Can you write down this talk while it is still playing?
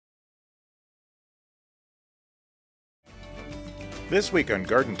This week on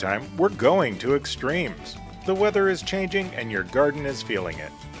Garden Time, we're going to extremes. The weather is changing and your garden is feeling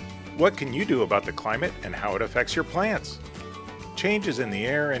it. What can you do about the climate and how it affects your plants? Changes in the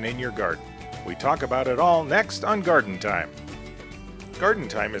air and in your garden. We talk about it all next on Garden Time. Garden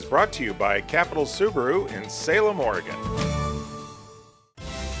Time is brought to you by Capital Subaru in Salem, Oregon.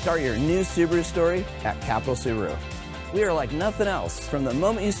 Start your new Subaru story at Capital Subaru. We are like nothing else. From the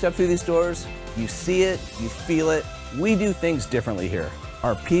moment you step through these doors, you see it, you feel it. We do things differently here.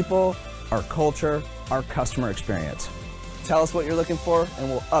 Our people, our culture, our customer experience. Tell us what you're looking for and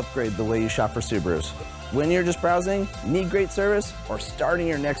we'll upgrade the way you shop for Subarus. When you're just browsing, need great service, or starting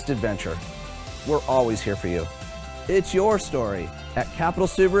your next adventure, we're always here for you. It's your story at Capital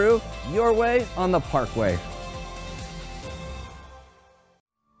Subaru, your way on the Parkway.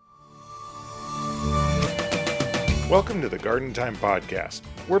 Welcome to the Garden Time Podcast.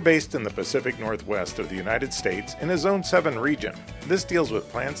 We're based in the Pacific Northwest of the United States in a Zone 7 region. This deals with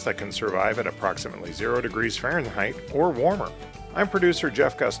plants that can survive at approximately 0 degrees Fahrenheit or warmer. I'm producer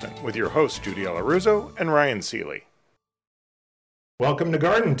Jeff Guston with your hosts Judy Alaruzo and Ryan Seeley. Welcome to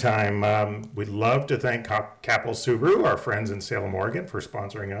Garden Time. We'd love to thank Capital Subaru, our friends in Salem, Oregon, for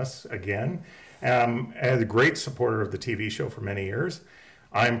sponsoring us again. As a great supporter of the TV show for many years.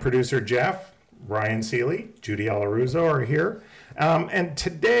 I'm producer Jeff. Ryan Seeley, Judy Alaruzo are here. And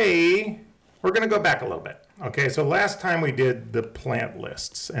today, we're going to go back a little bit. Okay, so last time we did the plant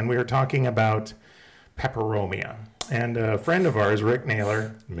lists, and we were talking about peperomia. And a friend of ours, Rick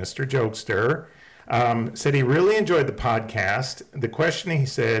Naylor, Mr. Jokester, said he really enjoyed the podcast. The question, he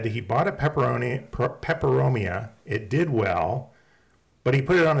said, he bought a peperomia. It did well, but he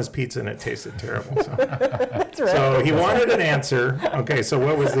put it on his pizza and it tasted terrible. So, That's right. So he wanted an answer. Okay, so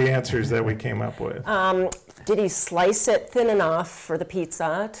what was the answers that we came up with? Did he slice it thin enough for the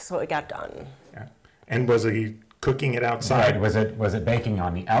pizza so it got done? Yeah. And was he cooking it outside? Right. Was it baking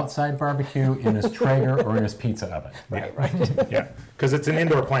on the outside barbecue, in his Traeger, or in his pizza oven? Right. Yeah, because it's an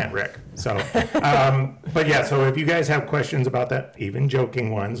indoor plant, Rick. So, but yeah, so if you guys have questions about that, even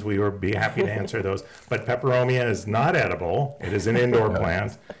joking ones, we would be happy to answer those. But peperomia is not edible. It is an indoor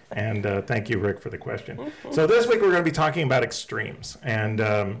plant. And thank you, Rick, for the question. So this week we're going to be talking about extremes. And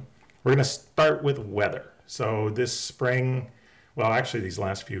we're going to start with weather. So this spring, well, actually these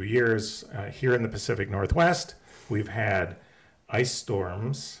last few years, here in the Pacific Northwest, we've had ice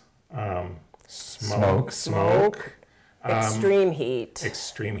storms, smoke. Extreme heat.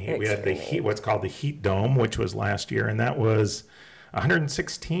 Extreme heat. We had the heat, what's called the heat dome, which was last year, and that was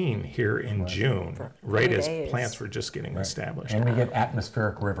 116 here in June, right as plants were just getting established. And we get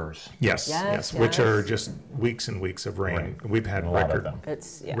atmospheric rivers. Yes, which are just weeks and weeks of rain. We've had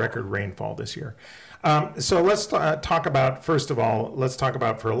record rainfall this year. So let's talk about, first of all,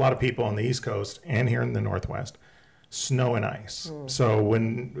 for a lot of people on the East Coast and here in the Northwest, snow and ice. So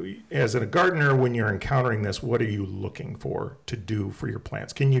when, as a gardener, when you're encountering this, what are you looking for to do for your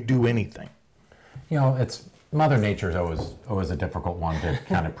plants? Can you do anything? You know, Mother Nature's always a difficult one to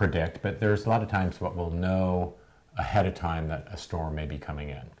kind of predict, but there's a lot of times what we'll know ahead of time that a storm may be coming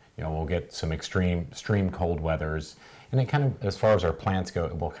in. You know, we'll get some extreme cold weathers, and it kind of, as far as our plants go,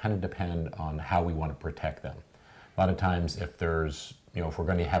 it will kind of depend on how we want to protect them. A lot of times if there's, if we're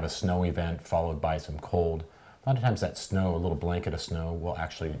going to have a snow event followed by some cold, a lot of times that snow, a little blanket of snow, will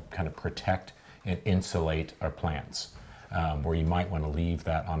actually kind of protect and insulate our plants, where you might want to leave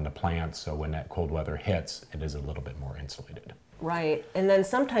that on the plants so when that cold weather hits, it is a little bit more insulated. Right, and then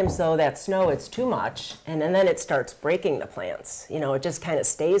sometimes though that snow, it's too much, and then it starts breaking the plants. It just kind of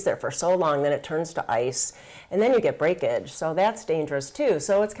stays there for so long, then it turns to ice, and then you get breakage. So that's dangerous too.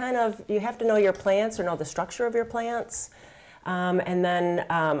 So it's kind of, you have to know your plants or know the structure of your plants. And then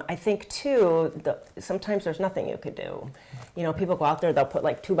I think too, sometimes there's nothing you could do. People go out there, they'll put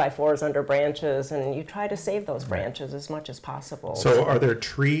like 2x4s under branches, and you try to save those branches as much as possible. So are there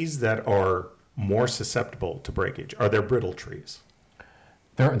trees that are more susceptible to breakage? Are there brittle trees?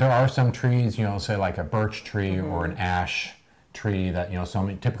 There are some trees, say like a birch tree or an ash tree that,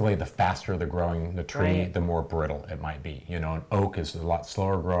 typically the faster they're growing the tree, the more brittle it might be. An oak is a lot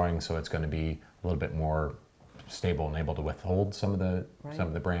slower growing, so it's going to be a little bit more stable and able to withhold some of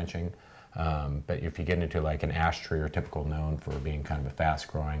the branching. But if you get into like an ash tree, or typical known for being kind of a fast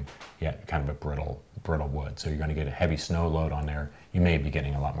growing, yet kind of a brittle wood. So you're going to get a heavy snow load on there, you may be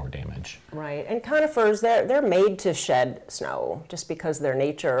getting a lot more damage. Right, and conifers, they're made to shed snow just because their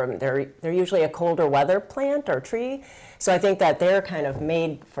nature, they're usually a colder weather plant or tree. So I think that they're kind of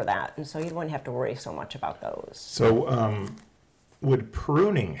made for that. And so you wouldn't have to worry so much about those. So would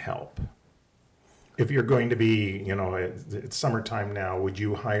pruning help? If you're going to be, it's summertime now, would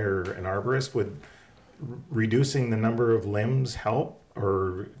you hire an arborist? reducing the number of limbs help,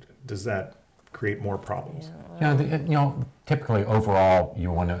 or does that create more problems? Typically overall,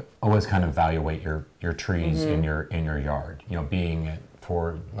 you want to always kind of evaluate your trees in your yard. Being it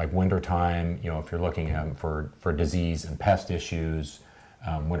for like winter time, if you're looking for disease and pest issues,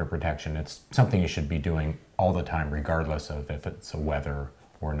 winter protection, it's something you should be doing all the time, regardless of if it's a weather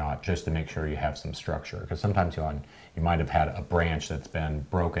or not, just to make sure you have some structure. Because sometimes you might have had a branch that's been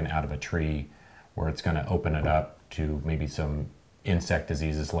broken out of a tree, where it's going to open it up to maybe some insect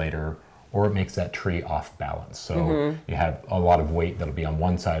diseases later, or it makes that tree off balance. So you have a lot of weight that'll be on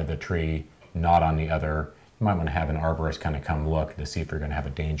one side of the tree, not on the other. You might want to have an arborist kind of come look to see if you're going to have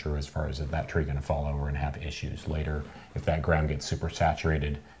a danger as far as if that tree going to fall over and have issues later if that ground gets super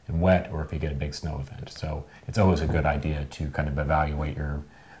saturated and wet, or if you get a big snow event. So it's always a good idea to kind of evaluate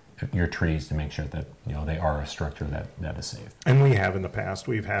your trees to make sure that they are a structure that is safe. And we have in the past,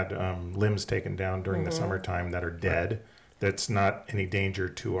 we've had limbs taken down during the summertime that are dead. That's not any danger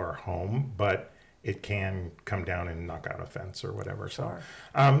to our home, but it can come down and knock out a fence or whatever. Sure.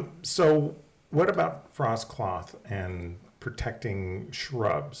 So what about frost cloth and protecting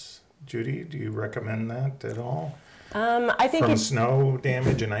shrubs? Judy, do you recommend that at all? I think From snow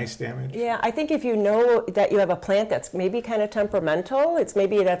damage and ice damage? Yeah, I think if you know that you have a plant that's maybe kind of temperamental,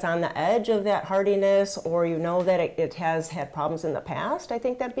 maybe that's on the edge of that hardiness, or you know that it has had problems in the past, I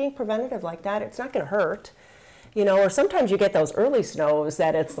think that being preventative like that, it's not going to hurt. Or sometimes you get those early snows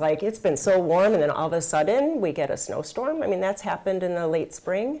that it's like it's been so warm and then all of a sudden we get a snowstorm. I mean, that's happened in the late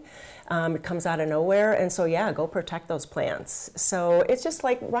spring. It comes out of nowhere. And so, yeah, go protect those plants. So it's just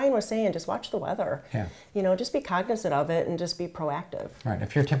like Ryan was saying, just watch the weather. Yeah. Just be cognizant of it and just be proactive. Right.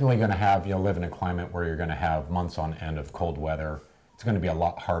 If you're typically going to have, live in a climate where you're going to have months on end of cold weather, it's going to be a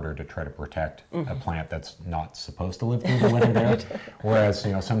lot harder to try to protect a plant that's not supposed to live through the winter there. Whereas,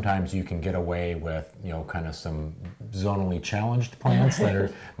 sometimes you can get away with, kind of some zonally challenged plants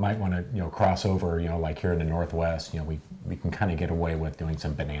that might want to, cross over, like here in the Northwest, we can kind of get away with doing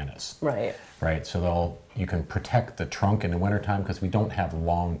some bananas. Right. Right. So you can protect the trunk in the wintertime because we don't have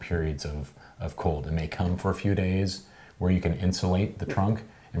long periods of cold. It may come for a few days where you can insulate the trunk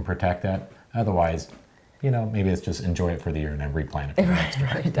and protect that. Otherwise, maybe it's just enjoy it for the year and then replant it for next year.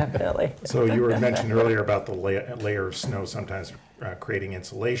 Right, definitely. So you were mentioned earlier about the layer of snow sometimes creating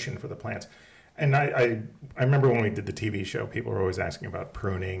insulation for the plants. And I remember when we did the TV show, people were always asking about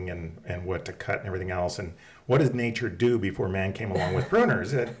pruning and what to cut and everything else. And what does nature do before man came along with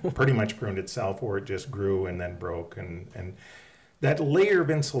pruners? It pretty much pruned itself, or it just grew and then broke. And that layer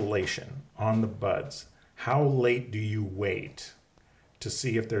of insulation on the buds, how late do you wait to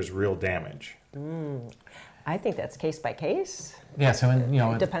see if there's real damage? I think that's case by case. Yeah, so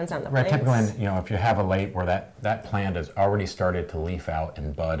it depends on the right, plants. typically, if you have a late where that plant has already started to leaf out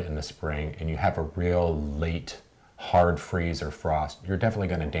and bud in the spring, and you have a real late hard freeze or frost, you're definitely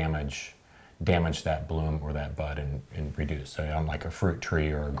going to damage that bloom or that bud and reduce. So on like a fruit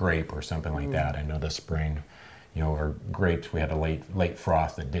tree or a grape or something like that, I know this spring, or grapes, we had a late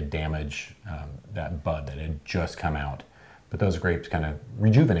frost that did damage that bud that had just come out. But those grapes kind of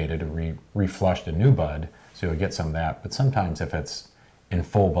rejuvenated and reflushed a new bud, so you'll get some of that. But sometimes if it's in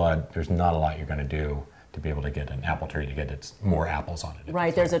full bud, there's not a lot you're going to do to be able to get an apple tree to get its more apples on it.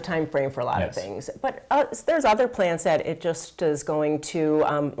 Right, there's a time frame for a lot of things. But there's other plants that it just is going to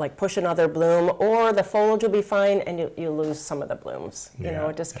like push another bloom, or the foliage will be fine and you lose some of the blooms.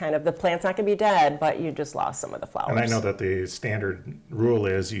 It just kind of, the plant's not going to be dead, but you just lost some of the flowers. And I know that the standard rule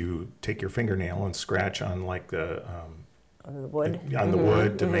is you take your fingernail and scratch on like the wood. On the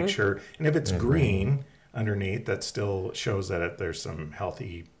wood to make sure. And if it's green underneath, that still shows that there's some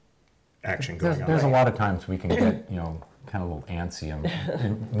healthy action going on. There's a lot of times we can get, kind of a little antsy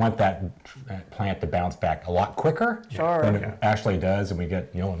and want that plant to bounce back a lot quicker than it actually does. And we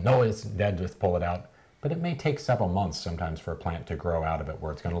get, no, it's dead, just pull it out. But it may take several months sometimes for a plant to grow out of it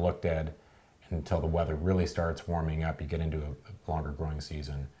where it's going to look dead until the weather really starts warming up. You get into a longer growing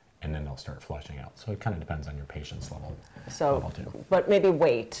season, and then they'll start flushing out. So it kind of depends on your patience level. Too. But maybe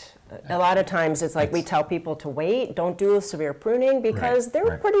wait. A lot of times it's like we tell people to wait, don't do severe pruning, because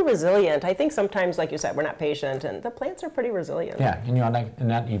they're pretty resilient. I think sometimes, like you said, we're not patient, and the plants are pretty resilient. Yeah, and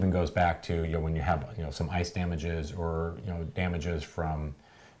that even goes back to when you have some ice damages or damages from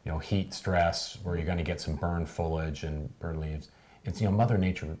heat stress, where you're going to get some burned foliage and burned leaves. It's Mother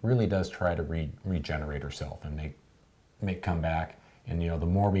Nature really does try to regenerate herself and make come back. And the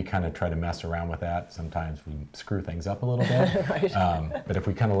more we kind of try to mess around with that, sometimes we screw things up a little bit. Right. But if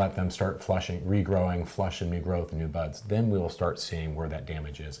we kind of let them start flushing, regrowing, flushing new growth and new buds, then we will start seeing where that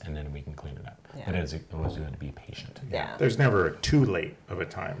damage is, and then we can clean it up. Yeah. But it's always good to be patient. Yeah. There's never a too late of a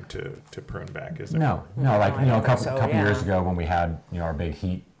time to prune back, is there? No, like I don't couple think so, yeah. years ago when we had our big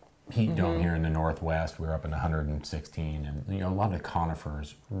heat dome here in the Northwest, we were up in 116, and a lot of the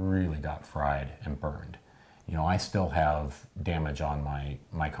conifers really got fried and burned. I still have damage on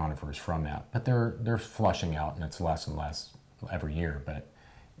my conifers from that, but they're flushing out, and it's less and less every year. But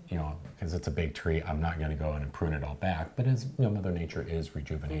because it's a big tree, I'm not going to go in and prune it all back. But as Mother Nature is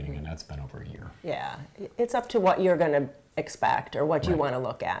rejuvenating, and that's been over a year. Yeah, it's up to what you're going to expect or what you Right. want to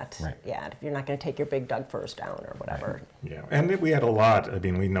look at. Right. Yeah, if you're not going to take your big Doug firs down or whatever. Yeah, and we had a lot,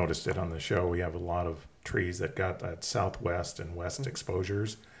 we noticed it on the show, we have a lot of trees that got that southwest and west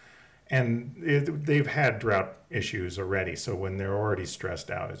exposures. And they've had drought issues already, so when they're already stressed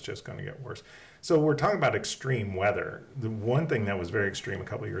out, it's just going to get worse. So we're talking about extreme weather. The one thing that was very extreme a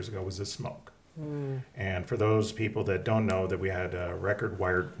couple of years ago was the smoke. And for those people that don't know, that we had record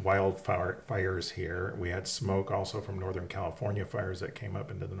wildfires here. We had smoke also from Northern California fires that came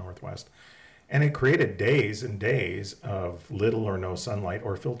up into the Northwest. And it created days and days of little or no sunlight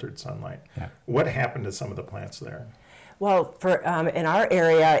or filtered sunlight. Yeah. What happened to some of the plants there? Well, for in our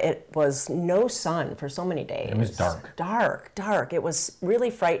area, it was no sun for so many days. It was dark. Dark. It was really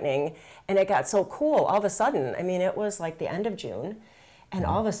frightening, and it got so cool all of a sudden. It was like the end of June, and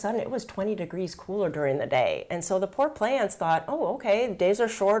all of a sudden it was 20 degrees cooler during the day. And so the poor plants thought, oh, okay, the days are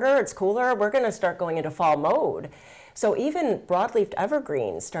shorter, it's cooler, we're going to start going into fall mode. So even broadleaf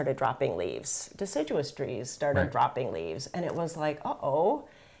evergreens started dropping leaves. Deciduous trees started dropping leaves, and it was like, uh-oh.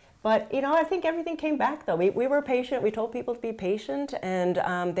 But, I think everything came back, though. We were patient. We told people to be patient,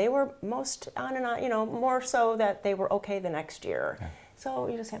 and they were most on and on, more so that they were okay the next year. Okay. So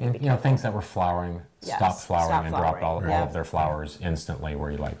you just have to be careful. Things that were flowering stopped flowering and dropped all of their flowers instantly, where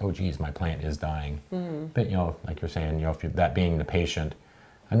you're like, oh, geez, my plant is dying. But, like you're saying, if you're that being the patient,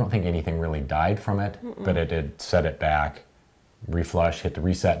 I don't think anything really died from it, but it did set it back, reflush, hit the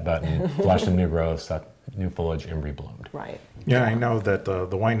reset button, flush some new growth, suck new foliage, and rebloomed. Right. Yeah, I know that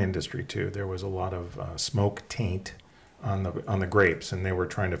the wine industry too. There was a lot of smoke taint on the grapes, and they were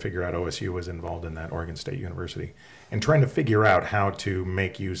trying to figure out. OSU was involved in that, Oregon State University, and trying to figure out how to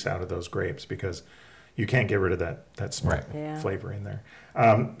make use out of those grapes, because you can't get rid of that smoke flavor in there.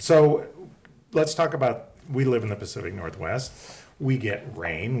 So let's talk about. We live in the Pacific Northwest. We get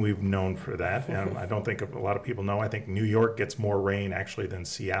rain. We've known for that. And I don't think a lot of people know. I think New York gets more rain actually than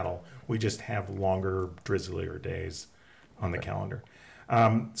Seattle. We just have longer, drizzlier days on the calendar.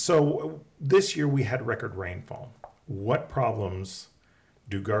 So this year we had record rainfall. What problems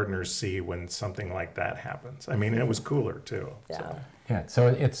do gardeners see when something like that happens? It was cooler too. Yeah. So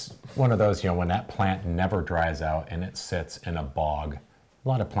it's one of those, when that plant never dries out and it sits in a bog. A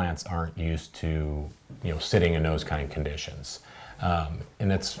lot of plants aren't used to, sitting in those kind of conditions.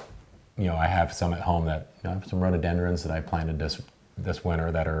 And it's, I have some at home that, I have some rhododendrons that I planted this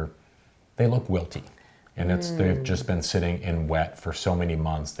winter that they look wilty. And they've just been sitting in wet for so many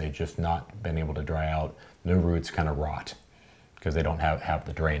months. They've just not been able to dry out. The roots kind of rot because they don't have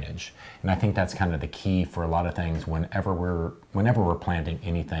the drainage. And I think that's kind of the key for a lot of things. Whenever we're planting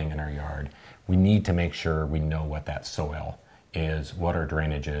anything in our yard, we need to make sure we know what that soil is, what our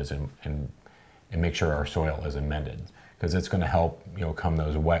drainage is, and make sure our soil is amended. Because it's going to help, come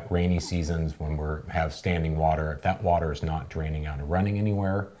those wet, rainy seasons when we have standing water. If that water is not draining out and running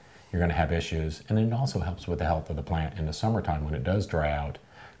anywhere, you're going to have issues. And it also helps with the health of the plant in the summertime when it does dry out,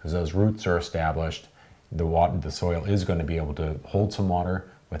 because those roots are established. The soil is going to be able to hold some water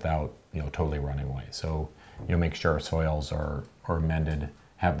without, totally running away. So, make sure our soils are amended,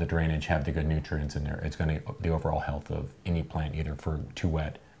 have the drainage, have the good nutrients in there. It's going to, the overall health of any plant, either for too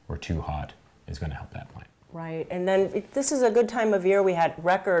wet or too hot, is going to help that plant. Right, and then this is a good time of year. We had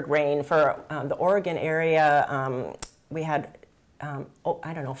record rain for the Oregon area. We had,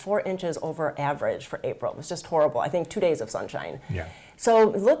 4 inches over average for April. It was just horrible. I think 2 days of sunshine. Yeah. So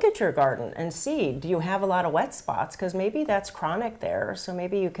look at your garden and see, do you have a lot of wet spots? Because maybe that's chronic there. So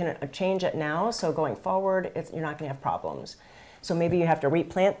maybe you can change it now. So going forward, you're not going to have problems. So maybe you have to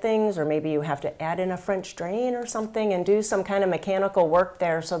replant things, or maybe you have to add in a French drain or something and do some kind of mechanical work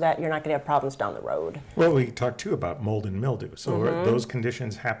there so that you're not going to have problems down the road. Well, we talked too about mold and mildew. So those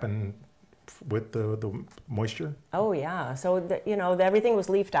conditions happen with the moisture? Oh yeah. So everything was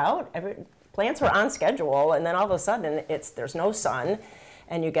leafed out. Plants were on schedule, and then all of a sudden there's no sun,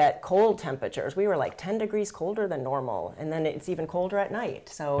 and you get cold temperatures. We were like 10 degrees colder than normal, and then it's even colder at night.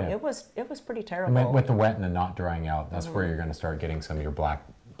 So Yeah. it was pretty terrible. With the wet and the not drying out, that's where you're going to start getting some of your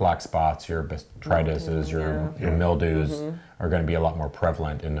black spots, your botrytises, your mildews are going to be a lot more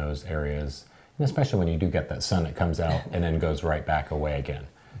prevalent in those areas. And especially when you do get that sun that comes out and then goes right back away again.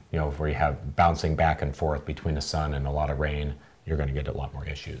 You know, where you have bouncing back and forth between the sun and a lot of rain, you're going to get a lot more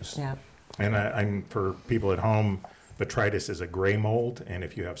issues. Yeah. And I'm for people at home, botrytis is a gray mold, and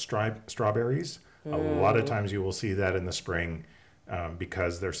if you have strawberries, a lot of times you will see that in the spring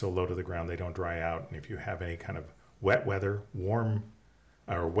because they're so low to the ground, they don't dry out. And if you have any kind of wet weather,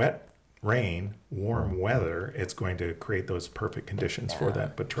 wet rain, warm weather, it's going to create those perfect conditions for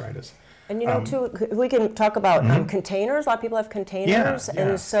that botrytis. And you know, too, we can talk about containers. A lot of people have containers. Yeah.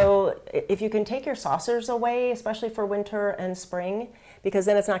 And so if you can take your saucers away, especially for winter and spring, because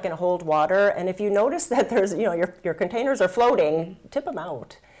then it's not going to hold water. And if you notice that there's, you know, your containers are floating, tip them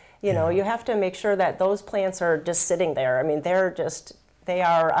out. You know, you have to make sure that those plants are just sitting there. I mean, they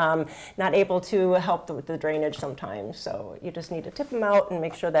are not able to help with the drainage sometimes. So you just need to tip them out and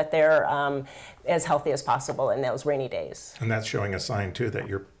make sure that they're as healthy as possible in those rainy days. And that's showing a sign too that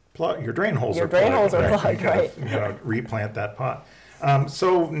your drain holes Your are drain plugged. holes are plugged, right. You gotta, replant that pot.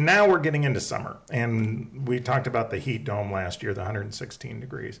 So now we're getting into summer, and we talked about the heat dome last year, the 116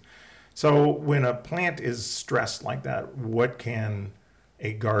 degrees. So when a plant is stressed like that, what can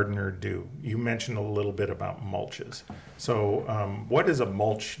a gardener do? You mentioned a little bit about mulches. So what does a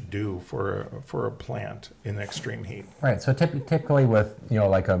mulch do for a plant in extreme heat? Right. So typically with, you know,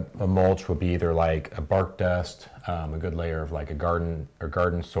 like a mulch would be either like a bark dust, a good layer of like a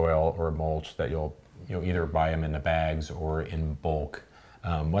garden soil, or a mulch that you'll either buy them in the bags or in bulk.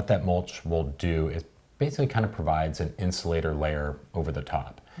 What that mulch will do is basically kind of provides an insulator layer over the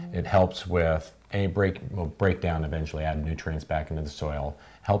top. It helps with will break down eventually, add nutrients back into the soil,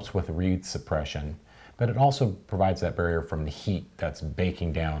 helps with weed suppression, but it also provides that barrier from the heat that's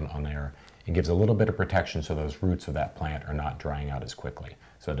baking down on there. It gives a little bit of protection so those roots of that plant are not drying out as quickly.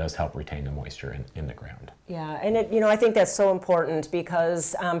 So it does help retain the moisture in the ground. Yeah, and I think that's so important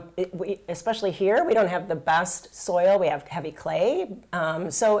because especially here, we don't have the best soil. We have heavy clay,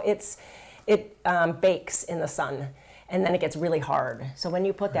 so it bakes in the sun, and then it gets really hard. So when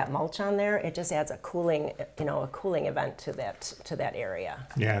you put that mulch on there, it just adds a cooling event to that area.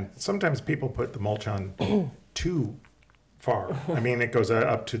 Yeah, and sometimes people put the mulch on too far. I mean, it goes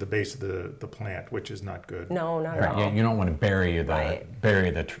up to the base of the plant, which is not good. No, not Right. at all. Yeah, you don't want to bury the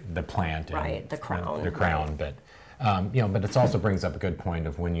plant. Right, the crown. The crown, right. But but it also brings up a good point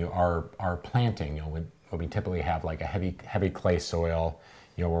of when you are planting. You know, when we typically have like a heavy clay soil,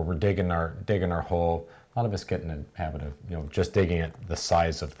 you know, where we're digging our hole. A lot of us get in the habit of just digging at the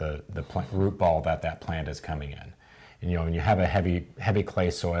size of the plant, root ball that plant is coming in. And when you have a heavy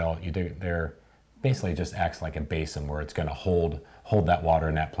clay soil, you dig it there. Basically just acts like a basin where it's going to hold that water,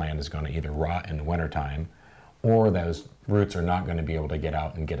 and that plant is going to either rot in the wintertime, or those roots are not going to be able to get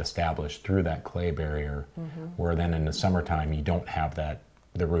out and get established through that clay barrier, where then in the summertime you don't have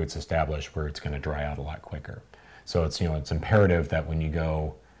the roots established, where it's going to dry out a lot quicker. So it's imperative that when you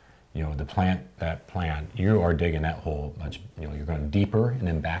go to plant that plant, you are digging that hole much, you're going deeper and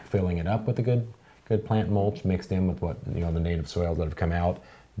then backfilling it up with a good plant mulch mixed in with what the native soils that have come out.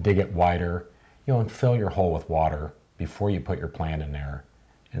 Dig it wider, and fill your hole with water before you put your plant in there,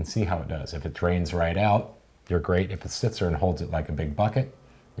 and see how it does. If it drains right out, you're great. If it sits there and holds it like a big bucket,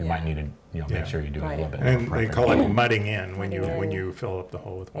 you might need to make sure you do it a little bit. And they call it mudding in when you fill up the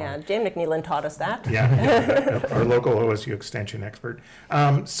hole with water. Yeah, Jim McNeilin taught us that. Yeah, our local OSU extension expert.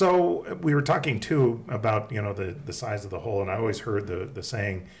 So we were talking too about the size of the hole, and I always heard the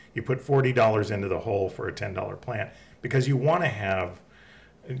saying, you put $40 into the hole for a $10 plant, because you want to have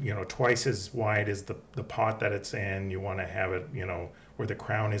twice as wide as the pot that it's in. You want to have it where the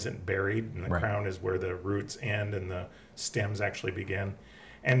crown isn't buried, and the crown is where the roots end and the stems actually begin.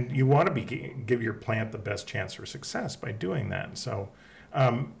 And you want to give your plant the best chance for success by doing that. So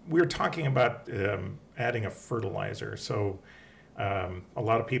we're talking about adding a fertilizer. So a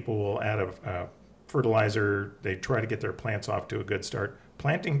lot of people will add a fertilizer. They try to get their plants off to a good start.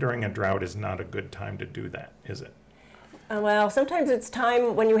 Planting during a drought is not a good time to do that, is it? Well, sometimes it's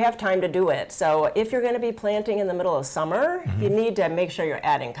time when you have time to do it. So if you're going to be planting in the middle of summer, you need to make sure you're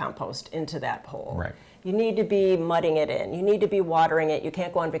adding compost into that hole. Right. You need to be mudding it in. You need to be watering it. You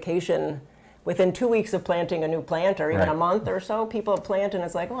can't go on vacation within 2 weeks of planting a new plant, or even a month or so. People plant and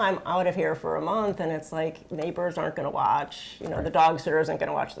it's like, well, I'm out of here for a month, and it's like neighbors aren't going to watch. The dog sitter isn't going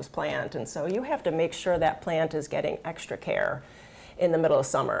to watch this plant. And so you have to make sure that plant is getting extra care. in the middle of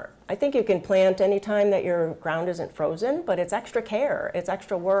summer. I think you can plant anytime that your ground isn't frozen, but it's extra care. It's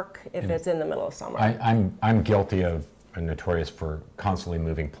extra work if it's in the middle of summer. I'm guilty of, and notorious for constantly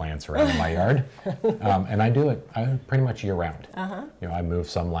moving plants around in my yard, and I do it pretty much year round. You know, I moved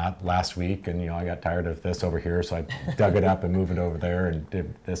some last week, and you know I got tired of this over here, so I dug it up and moved it over there and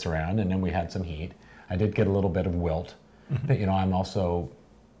did this around, and then we had some heat. I did get a little bit of wilt, but you know I'm also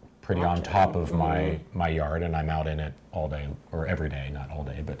pretty on top of my yard, and I'm out in it all day, or every day, not all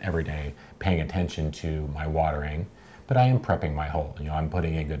day, but every day, paying attention to my watering. But I am prepping my hole. You know, I'm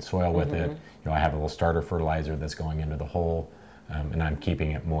putting in good soil with it. You know, I have a little starter fertilizer that's going into the hole, and I'm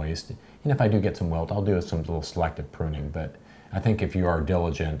keeping it moist. And if I do get some wilt, I'll do some little selective pruning. But I think if you are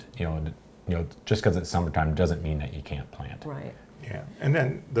diligent, you know, just because it's summertime doesn't mean that you can't plant. Right. Yeah, and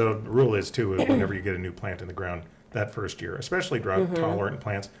then the rule is too, whenever you get a new plant in the ground, that first year, especially drought-tolerant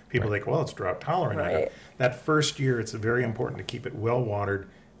plants, people think, well, it's drought-tolerant. Right. That first year, it's very important to keep it well-watered,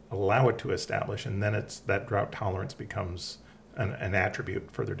 allow it to establish, and then that drought tolerance becomes an attribute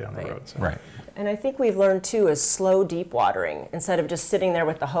further down the road. So. Right. And I think we've learned too is slow deep watering instead of just sitting there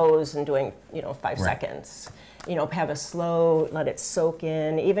with the hose and doing 5 seconds. You know, have a slow, let it soak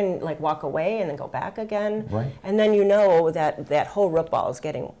in, even like walk away and then go back again. Right. And then you know that whole root ball is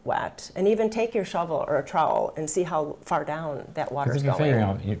getting wet. And even take your shovel or a trowel and see how far down that water's Because if going. you figure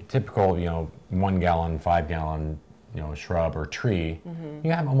out your typical, 1 gallon, 5 gallon, shrub or tree, you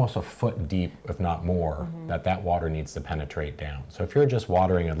have almost a foot deep, if not more, that water needs to penetrate down. So if you're just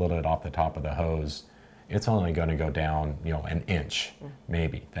watering a little bit off the top of the hose, it's only going to go down, an inch,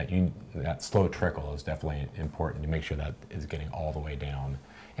 maybe. That slow trickle is definitely important to make sure that is getting all the way down.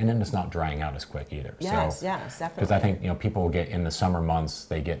 And then it's not drying out as quick either. Yes, definitely. Because I think, people get in the summer months,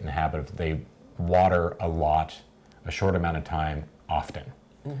 they get in the habit of, they water a lot, a short amount of time, often.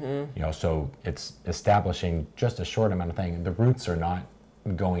 So it's establishing just a short amount of thing. The roots are not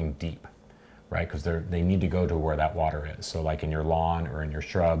going deep, right? Because they need to go to where that water is. So like in your lawn or in your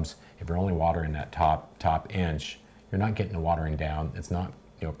shrubs, if you're only watering that top inch, you're not getting the watering down. It's not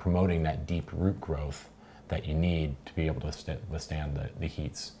promoting that deep root growth that you need to be able to withstand the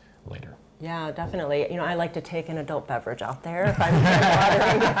heats later. Yeah, definitely. I like to take an adult beverage out there if I'm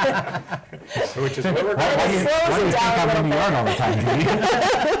watering. Which is what we're Why do you think I'm in the yard all the time, Judy?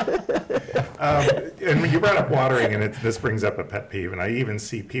 And you brought up watering, and this brings up a pet peeve, and I even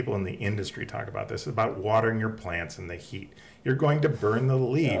see people in the industry talk about this, about watering your plants in the heat. You're going to burn the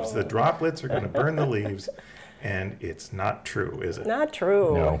leaves. The droplets are going to burn the leaves, and it's not true, is it? Not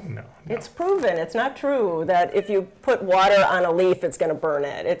true. No. It's proven. It's not true that if you put water on a leaf, it's going to burn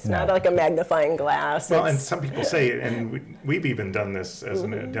it. It's not like a magnifying glass. Well, and some people say, and we've even done this as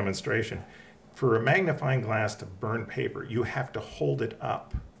a demonstration, for a magnifying glass to burn paper, you have to hold it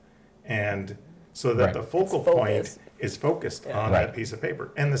up, and so that the focal point is focused on that piece of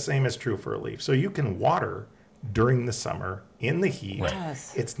paper. And the same is true for a leaf. So you can water during the summer in the heat.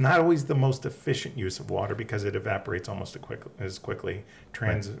 Yes. It's not always the most efficient use of water because it evaporates almost as quickly.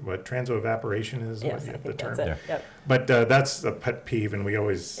 Transoevaporation is the term. That's it. Yep. But that's a pet peeve, and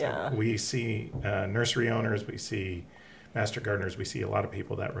we see nursery owners, we see master gardeners, we see a lot of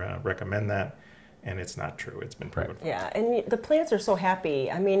people that recommend that, and it's not true. It's been proven. Yeah, and the plants are so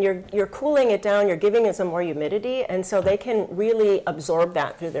happy. I mean, you're cooling it down, you're giving it some more humidity, and so they can really absorb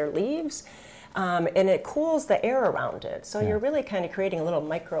that through their leaves. And it cools the air around it. So you're really kind of creating a little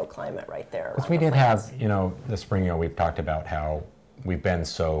microclimate right there. We did have, this spring, we've talked about how we've been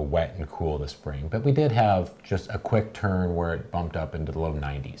so wet and cool this spring, but we did have just a quick turn where it bumped up into the low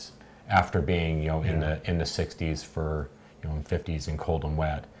 90s after being, in the 60s for, 50s and cold and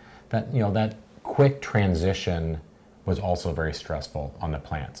wet. That quick transition was also very stressful on the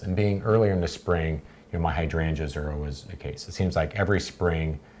plants. And being earlier in the spring, my hydrangeas are always the case. It seems like every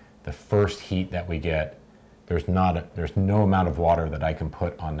spring, the first heat that we get, there's no amount of water that I can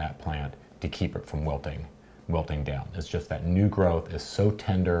put on that plant to keep it from wilting down. It's just that new growth is so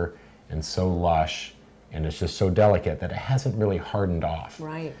tender and so lush, and it's just so delicate that it hasn't really hardened off.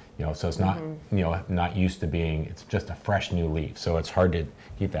 Right. So it's not, not used to being, it's just a fresh new leaf. So it's hard to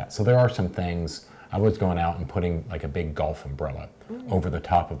keep that. So there are some things. I was going out and putting like a big golf umbrella over the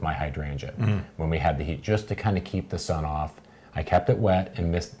top of my hydrangea when we had the heat, just to kind of keep the sun off. I kept it wet and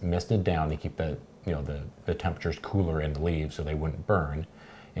misted down to keep the temperatures cooler in the leaves so they wouldn't burn,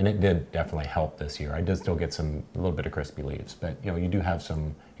 and it did definitely help this year. I did still get a little bit of crispy leaves, but you do have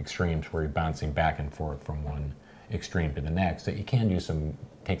some extremes where you're bouncing back and forth from one extreme to the next. That you can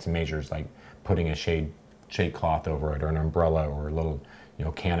take some measures like putting a shade cloth over it, or an umbrella, or a little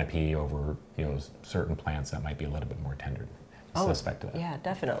canopy over certain plants that might be a little bit more tender. suspect of that. Yeah,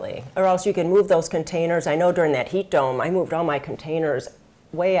 definitely. Or else you can move those containers. I know during that heat dome, I moved all my containers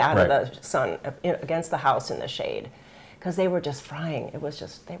way out of the sun against the house in the shade because they were just frying. It was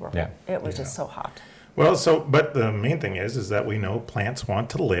just, it was just so hot. Well, but the main thing is that we know plants want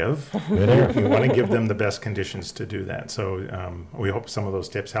to live. We want to give them the best conditions to do that. So we hope some of those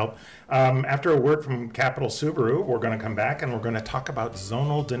tips help. After a word from Capital Subaru, we're going to come back and we're going to talk about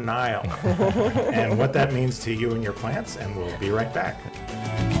zonal denial and what that means to you and your plants, and we'll be right back.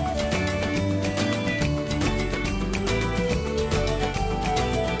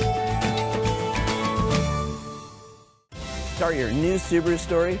 Start your new Subaru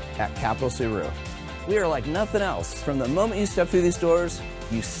story at Capital Subaru. We are like nothing else. From the moment you step through these doors,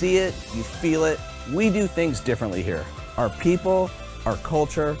 you see it, you feel it. We do things differently here. Our people, our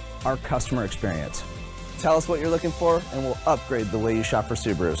culture, our customer experience. Tell us what you're looking for and we'll upgrade the way you shop for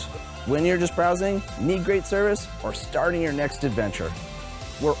Subarus. When you're just browsing, need great service, or starting your next adventure,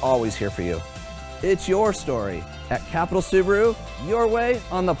 we're always here for you. It's your story at Capital Subaru, your way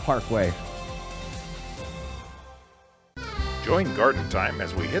on the Parkway. Join Garden Time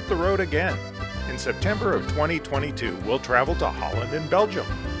as we hit the road again. In September of 2022, we'll travel to Holland and Belgium.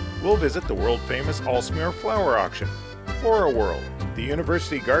 We'll visit the world-famous Aalsmeer flower auction, Flora World, the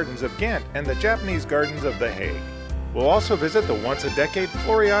University Gardens of Ghent, and the Japanese Gardens of The Hague. We'll also visit the once-a-decade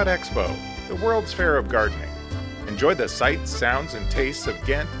Floriade Expo, the World's Fair of Gardening. Enjoy the sights, sounds, and tastes of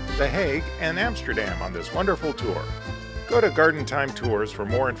Ghent, The Hague, and Amsterdam on this wonderful tour. Go to Garden Time Tours for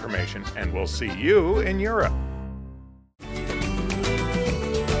more information, and we'll see you in Europe.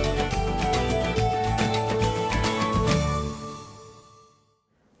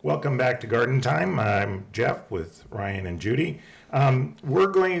 Welcome back to Garden Time. I'm Jeff with Ryan and Judy.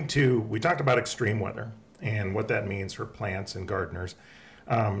 We talked about extreme weather and what that means for plants and gardeners,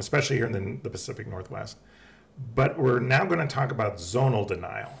 especially here in the Pacific Northwest. But we're now going to talk about zonal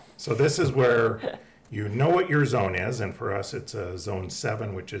denial. So this is where you know what your zone is, and for us it's a zone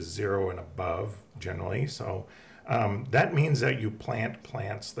 7, which is 0 and above generally. So that means that you plant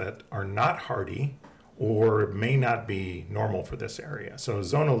plants that are not hardy or may not be normal for this area. So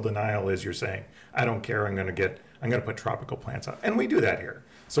zonal denial is you're saying, I don't care, I'm going to put tropical plants out. And we do that here.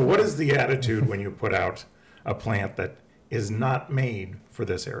 So what is the attitude when you put out a plant that is not made for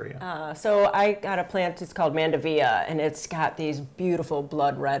this area? So I got a plant, it's called Mandevilla, and it's got these beautiful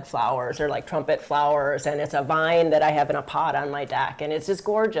blood red flowers. They're like trumpet flowers, and it's a vine that I have in a pot on my deck, and it's just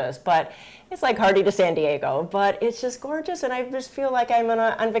gorgeous. But it's like hardy to San Diego, but it's just gorgeous, and I just feel like I'm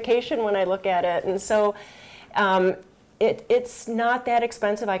on vacation when I look at it. And so it's not that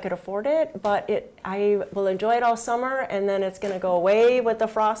expensive. I could afford it, but I will enjoy it all summer, and then it's going to go away with the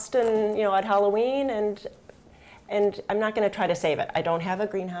frost and at Halloween, and I'm not going to try to save it. I don't have a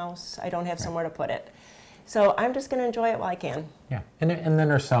greenhouse. I don't have somewhere to put it. So I'm just going to enjoy it while I can. Yeah, and then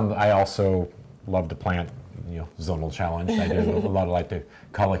there's some, I also love to plant, zonal challenge. I do a lot of like the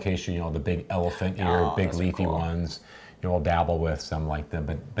colocation, the big elephant ear, big leafy ones. I'll dabble with some like the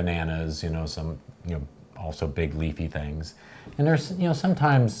bananas, some, also big leafy things. And there's,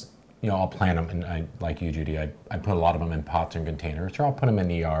 sometimes, I'll plant them, and I, like you, Judy, I put a lot of them in pots and containers, or I'll put them in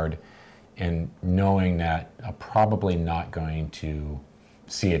the yard, and knowing that I'm probably not going to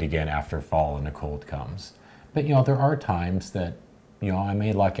see it again after fall and the cold comes. But there are times that I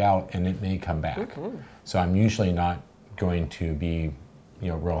may luck out and it may come back. Mm-hmm. So I'm usually not going to be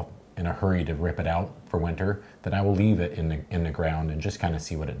real in a hurry to rip it out for winter. That I will leave it in the ground and just kind of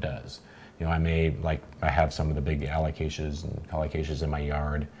see what it does. I may, I have some of the big alocasias and colocaceas in my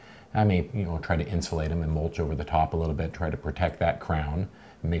yard. I may try to insulate them and mulch over the top a little bit, try to protect that crown,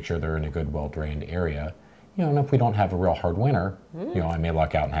 make sure they're in a good, well-drained area. And if we don't have a real hard winter, I may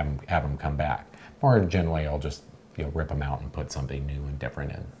luck out and have them come back. Or generally, I'll just rip them out and put something new and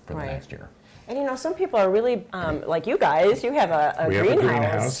different in for the next year. And some people are really, like you guys, you have a greenhouse. Have a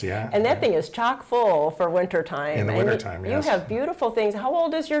greenhouse, yeah. And that thing is chock full for winter time. In the winter time, yes. You have beautiful things. How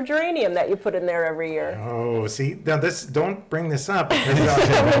old is your geranium that you put in there every year? Oh, see, now don't bring this up. Because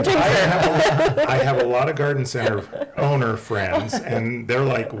I have a lot of garden center owner friends, and they're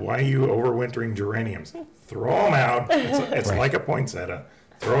like, why are you overwintering geraniums? Throw them out. It's like a poinsettia.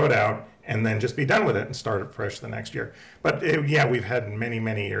 Throw it out. And then just be done with it and start it fresh the next year. But we've had many,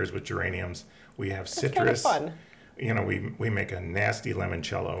 many years with geraniums. We have citrus. That's kind of fun. We make a nasty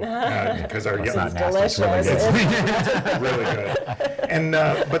limoncello because our it's delicious. It's really good. And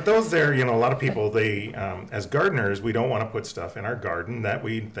but those there, a lot of people, they as gardeners, we don't want to put stuff in our garden that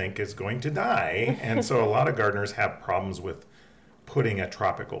we think is going to die, and so a lot of gardeners have problems with putting a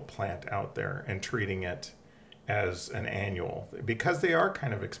tropical plant out there and treating it as an annual, because they are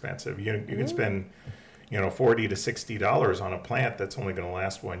kind of expensive. You can spend $40 to $60 on a plant that's only going to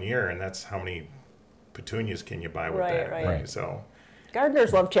last 1 year, and that's how many petunias can you buy with Right, that? right. So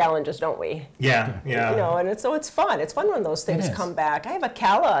Gardeners love challenges, don't we? yeah. And it's fun. It's fun when those things is. come back. I have a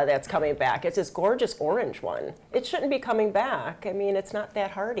calla that's coming back. It's this gorgeous orange one. It shouldn't be coming back. I mean, it's not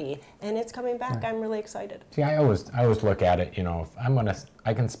that hardy, and it's coming back. Right. I'm really excited. See, I always look at it, if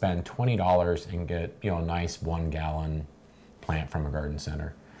I can spend $20 and get, a nice 1 gallon plant from a garden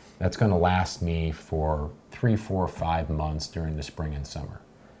center. That's going to last me for 3, 4, 5 months during the spring and summer.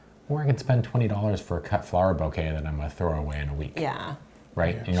 Or I can spend $20 for a cut flower bouquet that I'm going to throw away in a week. Yeah.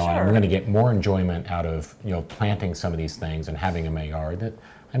 Right? Sure. I'm going to get more enjoyment out of, planting some of these things and having them in my yard that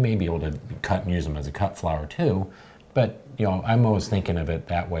I may be able to cut and use them as a cut flower too. But, I'm always thinking of it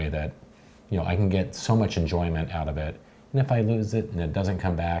that way that, I can get so much enjoyment out of it. And if I lose it and it doesn't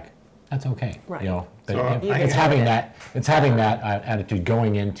come back, that's okay. Right. But So, it's having that attitude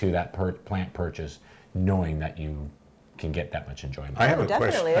going into that plant purchase, knowing that you can get that much enjoyment. I have a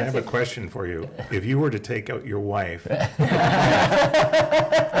definitely. question. I have a question for you. If you were to take out your wife or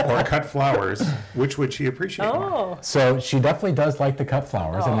cut flowers, which would she appreciate more? Oh, So she definitely does like the cut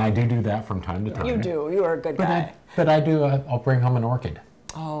flowers, and I do that from time to time. you do. You are a good guy. But I do. I'll bring home an orchid,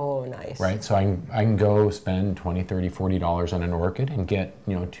 Oh, nice. right? So I can go spend $20, $30, $40 on an orchid and get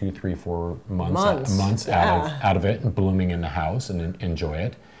 2, 3, 4 months Yeah. out of it and blooming in the house and enjoy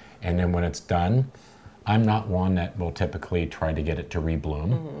it. And then when it's done, I'm not one that will typically try to get it to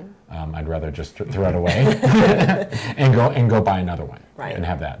rebloom. I'd rather just throw it away and go buy another one Right. and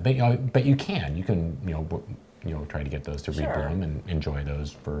have that. But you can try to get those to rebloom and enjoy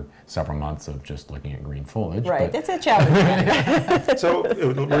those for several months of just looking at green foliage. Right. But That's a challenge. So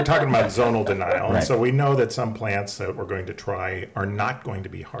we're talking about zonal denial. Right. So we know that some plants that we're going to try are not going to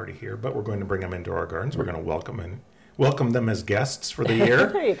be hardy here, but we're going to bring them into our gardens. We're going to welcome them as guests for the year.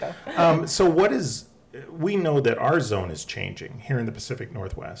 There you go. So we know that our zone is changing here in the Pacific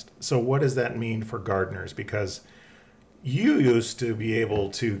Northwest. So what does that mean for gardeners? Because you used to be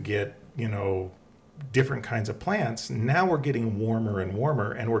able to get, different kinds of plants. Now we're getting warmer and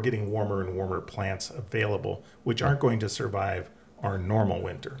warmer, and we're getting warmer and warmer plants available, which aren't going to survive our normal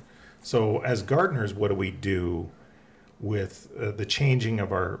winter. So as gardeners, what do we do with the changing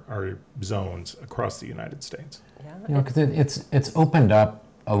of our zones across the United States? because it's opened up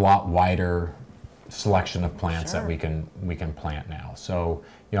a lot wider selection of plants that we can plant now. So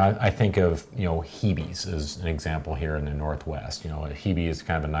I think of Hebes as an example here in the Northwest. A Hebe is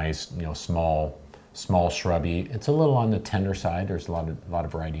kind of a nice small shrubby. It's a little on the tender side. There's a lot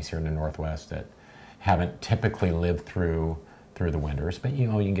of varieties here in the Northwest that haven't typically lived through the winters, but you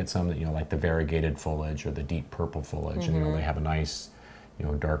can get some that like the variegated foliage or the deep purple foliage, and they have a nice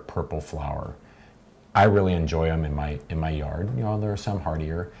dark purple flower. I really enjoy them in my yard. There are some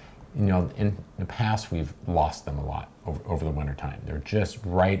hardier. In the past we've lost them a lot over the winter time. They're just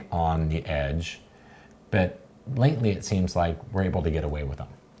right on the edge, but lately it seems like we're able to get away with them.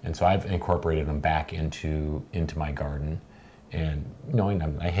 And so I've incorporated them back into my garden, and knowing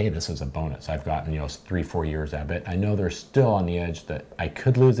them, hey, this is a bonus. I've gotten 3-4 years out of it. I know they're still on the edge that I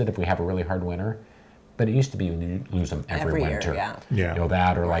could lose it if we have a really hard winter, but it used to be you lose them every winter. Year, Yeah.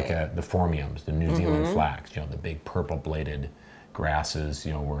 That or like the phormiums, the New Zealand flax, the big purple bladed grasses,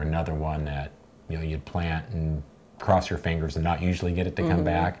 were another one that you'd plant and cross your fingers and not usually get it to come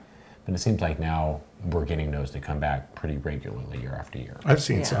back. But it seems like now we're getting those to come back pretty regularly year after year. I've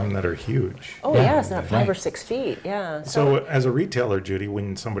seen some that are huge. Oh, yeah, it's not 5 or 6 feet. Yeah. So as a retailer, Judy,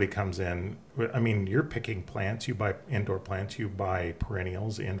 when somebody comes in, I mean, you're picking plants, you buy indoor plants, you buy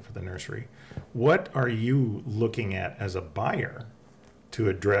perennials in for the nursery. What are you looking at as a buyer to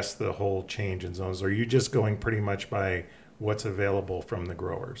address the whole change in zones? Are you just going pretty much by what's available from the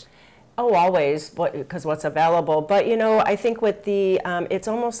growers? Oh, always, because what's available. But, I think with the, it's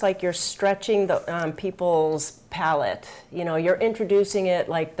almost like you're stretching the people's palate. You're introducing it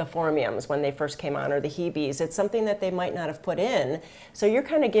like the phormiums when they first came on, or the Hebes. It's something that they might not have put in. So you're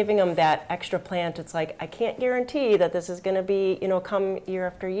kind of giving them that extra plant. It's like, I can't guarantee that this is going to be, come year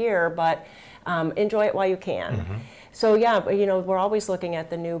after year, but enjoy it while you can. So yeah, we're always looking at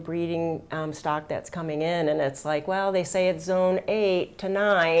the new breeding stock that's coming in, and it's like, well, they say it's zone 8 to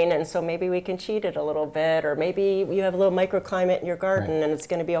 9, and so maybe we can cheat it a little bit, or maybe you have a little microclimate in your garden and it's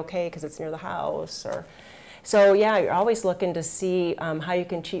going to be okay because it's near the house. So yeah, you're always looking to see how you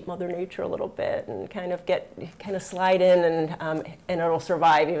can cheat Mother Nature a little bit and kind of slide in, and it'll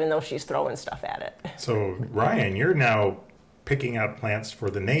survive even though she's throwing stuff at it. So Ryan, you're now picking out plants for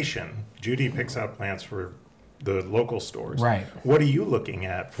the nation. Judy picks out plants for the local stores. Right. What are you looking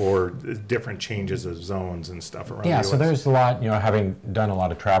at for different changes of zones and stuff around the US? So there's a lot, having done a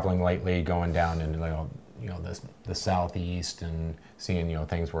lot of traveling lately, going down into the southeast and seeing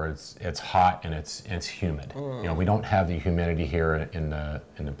things where it's hot and it's humid. We don't have the humidity here in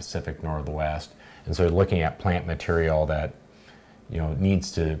the Pacific Northwest, and so looking at plant material that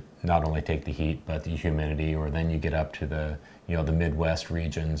needs to not only take the heat but the humidity, or then you get up to the the Midwest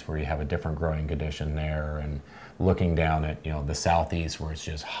regions where you have a different growing condition there, and looking down at the southeast where it's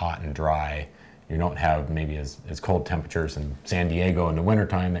just hot and dry. You don't have maybe as cold temperatures in San Diego in the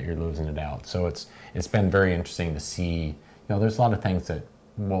wintertime that you're losing it out. So it's been very interesting to see, there's a lot of things that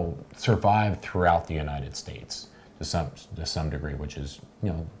will survive throughout the United States to some degree, which is,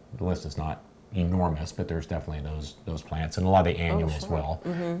 the list is not enormous, but there's definitely those plants, and a lot of the annuals as well.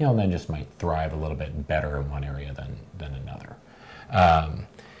 Then just might thrive a little bit better in one area than another.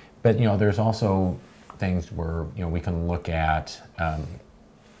 But there's also things where we can look at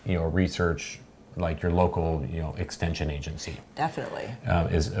research, like your local extension agency. Definitely.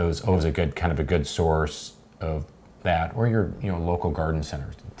 Is always a good source of that, or your local garden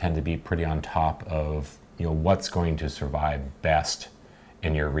centers tend to be pretty on top of what's going to survive best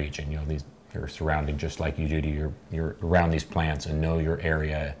in your region. You're surrounded just like you do you're around these plants and know your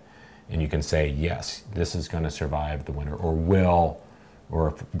area, and you can say, yes, this is going to survive the winter, or will, or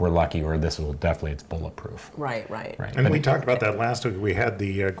if we're lucky, or this will definitely, it's bulletproof. Right. And we talked about that last week. We had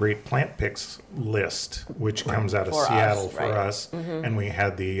the Great Plant Picks list, which comes out of Seattle for us, and we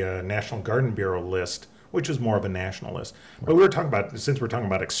had the National Garden Bureau list, which is more of a national list. But we were talking about, since we're talking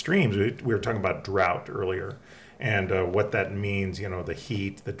about extremes, we were talking about drought earlier, and what that means, the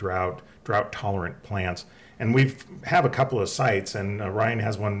heat, the drought-tolerant plants. And we have a couple of sites, and Ryan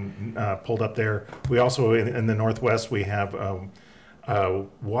has one pulled up there. We also, in the Northwest, we have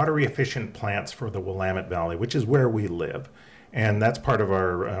water-efficient plants for the Willamette Valley, which is where we live. And that's part of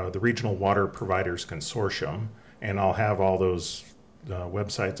our the Regional Water Providers Consortium. And I'll have all those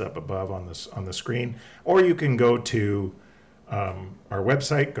websites up above on the screen. Or you can go to our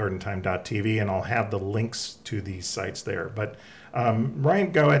website, gardentime.tv, and I'll have the links to these sites there. But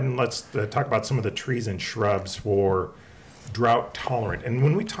Ryan, go ahead and let's talk about some of the trees and shrubs for drought tolerant. And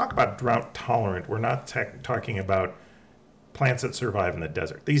when we talk about drought tolerant, we're not talking about plants that survive in the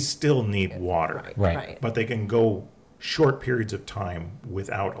desert. These still need water, Right. but they can go short periods of time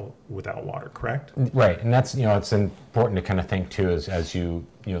without water, correct? Right, and that's it's important to kind of think too as you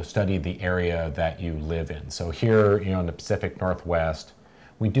study the area that you live in. So here in the Pacific Northwest,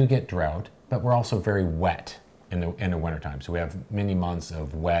 we do get drought, but we're also very wet in the wintertime. So we have many months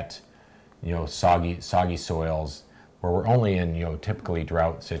of wet, soggy soils, where we're only in typically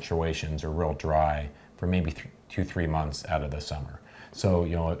drought situations or real dry for maybe 2-3 months out of the summer. So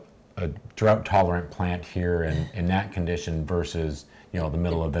a drought tolerant plant here in that condition versus the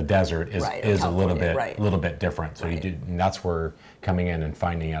middle of the desert is a little bit different. So and that's where coming in and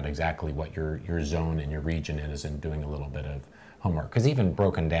finding out exactly what your zone and your region is, and doing a little bit of homework. Because even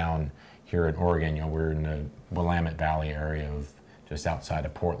broken down here in Oregon, we're in the Willamette Valley area of just outside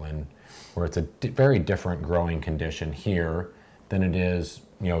of Portland, where it's a very different growing condition here than it is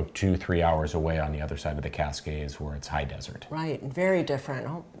 2-3 hours away on the other side of the Cascades, where it's high desert. Right, very different.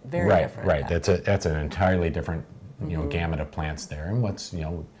 Very different. Right. That's an entirely different gamut of plants there. And what's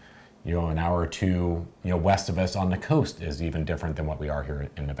an hour or two west of us on the coast is even different than what we are here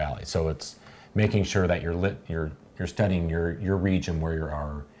in the valley. So it's making sure that you're studying your region where you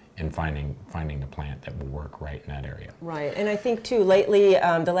are, and finding the plant that will work right in that area. Right, and I think too lately,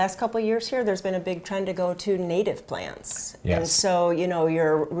 the last couple of years here, there's been a big trend to go to native plants. Yes. And so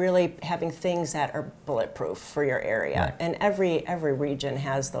you're really having things that are bulletproof for your area. Right. And every region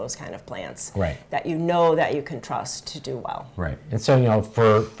has those kind of plants. Right. That that you can trust to do well. Right, and so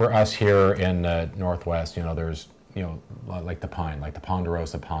for us here in the Northwest, there's like the pine, like the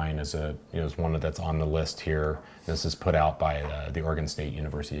ponderosa pine is one that's on the list here. This is put out by the Oregon State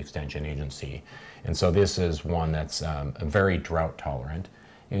University Extension Agency, and so this is one that's very drought tolerant.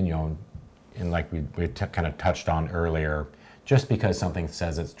 And like we kind of touched on earlier, just because something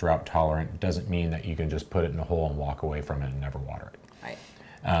says it's drought tolerant doesn't mean that you can just put it in a hole and walk away from it and never water it.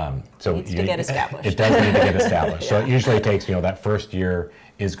 Right. So it needs to get established. It does need to get established. So it usually takes that first year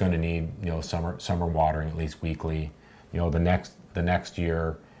is going to need summer watering at least weekly. The next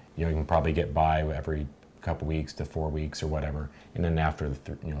year you can probably get by every couple weeks to 4 weeks or whatever, and then after the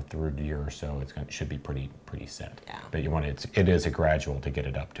third year or so it should be pretty set. Yeah. But it is a gradual to get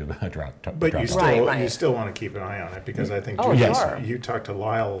it up to a drought. But you still want to keep an eye on it, because I think you talked to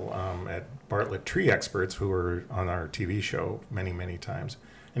Lyle at Bartlett Tree Experts, who were on our TV show many times.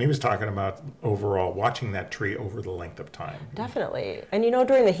 And he was talking about overall watching that tree over the length of time. Definitely. And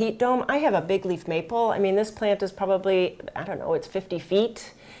during the heat dome, I have a big leaf maple. I mean, this plant is probably, it's 50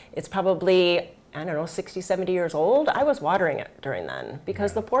 feet. It's probably I don't know, 60, 70 years old, I was watering it during then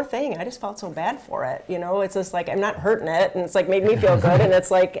because the poor thing, I just felt so bad for it. You know, it's just like, I'm not hurting it, and it's like made me feel good. And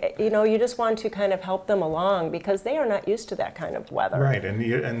it's like, you know, you just want to kind of help them along because they are not used to that kind of weather. Right,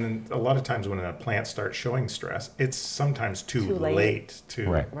 and a lot of times when a plant starts showing stress, it's sometimes too late to.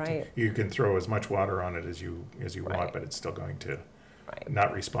 Right. You can throw as much water on it as you want, but it's still going to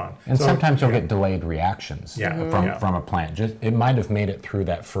not respond. And so, sometimes you'll get delayed reactions from a plant. Just it might have made it through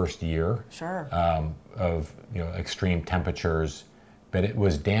that first year of extreme temperatures, but it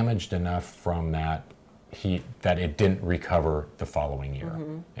was damaged enough from that heat that it didn't recover the following year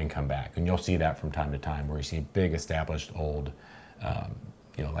and come back. And you'll see that from time to time where you see big established old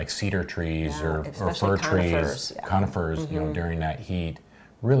like cedar trees or fir trees, conifers, during that heat.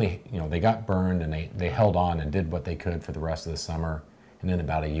 Really, they got burned and they held on and did what they could for the rest of the summer. And then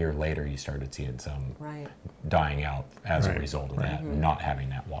about a year later, you started seeing some dying out as a result of that, not having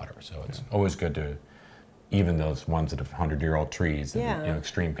that water. So it's always good to, even those ones that have 100-year-old trees, that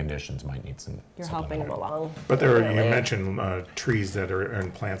extreme conditions might need some. You're helping them along. But you mentioned trees that are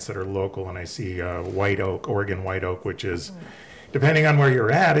and plants that are local, and I see white oak, Oregon white oak, which is. Depending on where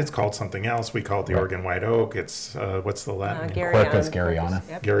you're at, it's called something else. We call it the Oregon white oak. It's what's the Latin? Quercus Garryana.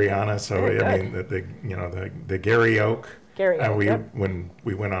 Yep. Garryana. So I mean the Gary oak. Gary oak. When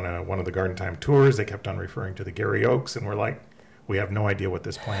we went on one of the garden time tours, they kept on referring to the Gary oaks, and we're like, we have no idea what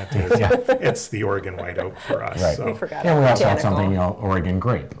this plant is. It's the Oregon white oak for us. Right. So. We forgot. Yeah, we also have something, Oregon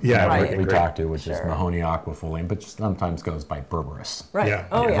grape. Yeah, we talked to, which is Mahoney aquifolium, but sometimes goes by berberis. Right. Yeah.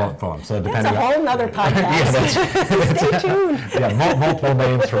 Oh, yeah. So that's a whole nother podcast. Stay tuned. Yeah, multiple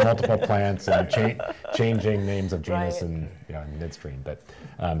names for multiple plants and changing names of genus and midstream. But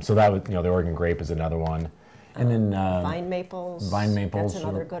so that was, the Oregon grape is another one. And then vine maples. That's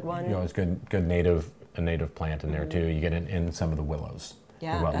another good one. It's good native plant in there too. You get in some of the willows.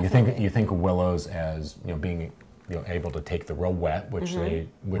 Yeah, well. definitely. You think of willows as being able to take the real wet, which they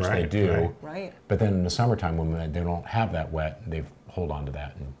do. Right. But then in the summertime when they don't have that wet, they hold on to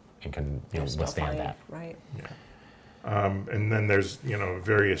that and can withstand that. Right. Yeah. And then there's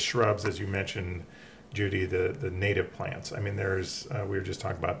various shrubs, as you mentioned, Judy, the native plants. I mean, there's we were just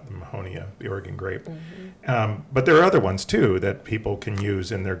talking about the Mahonia, the Oregon grape, but there are other ones too that people can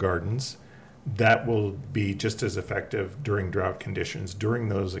use in their gardens that will be just as effective during drought conditions, during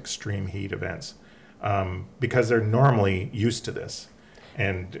those extreme heat events, because they're normally used to this.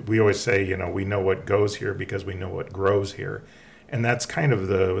 And we always say, we know what goes here because we know what grows here. And that's kind of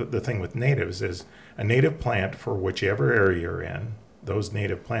the thing with natives is a native plant for whichever area you're in, those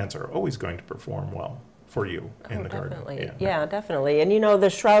native plants are always going to perform well for you in the definitely. garden. Yeah, definitely. And the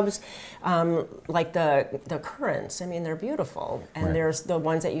shrubs, like the currants, I mean, they're beautiful. And there's the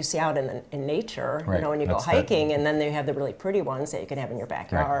ones that you see out in nature, when you go hiking, and then they have the really pretty ones that you can have in your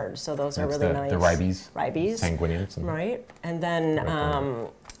backyard. So those are really nice. The ribes. Sanguineous. Right. And then,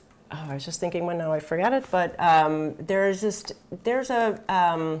 I was just thinking one now, I forgot it, but there's a,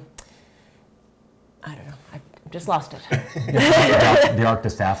 I don't know, I just lost it. The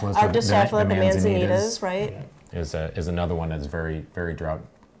Arctostaphylos. Arctostaphylos, the manzanitas, right? Is another one that's very drought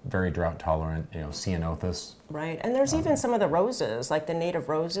tolerant. Ceanothus. Right, and there's even some of the roses, like the native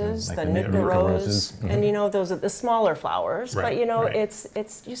roses, like the the Nootka rose, and those are the smaller flowers. But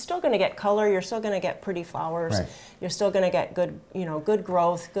it's you're still going to get color. You're still going to get pretty flowers. Right. You're still going to get good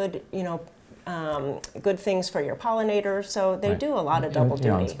growth, good good things for your pollinators. So they do a lot of double duty.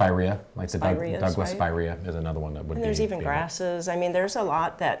 And spirea, like the Douglas spirea is another one that would be. And there's even grasses. I mean, there's a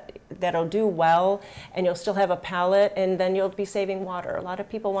lot that'll do well, and you'll still have a palette, and then you'll be saving water. A lot of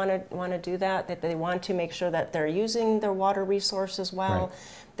people want to do that they want to make sure that they're using their water resources well,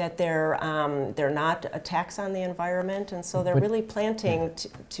 that they're not a tax on the environment, and so they're really planting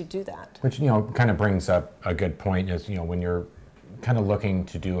to do that. Which kind of brings up a good point is when you're kind of looking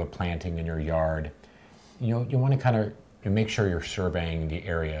to do a planting in your yard, you want to kind of make sure you're surveying the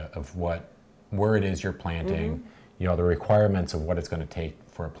area of where it is you're planting, the requirements of what it's going to take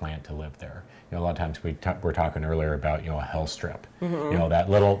for a plant to live there. A lot of times we're talking earlier about a hell strip, that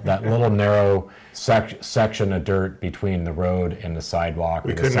little narrow section of dirt between the road and the sidewalk.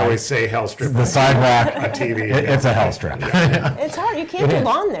 We couldn't always say hell strip. The sidewalk on TV. It's a hell strip. It's hard. You can't do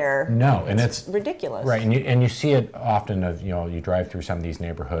lawn there. No, and it's ridiculous. Right, and you see it often of you drive through some of these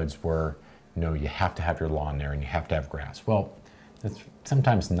neighborhoods where you have to have your lawn there and you have to have grass. Well, it's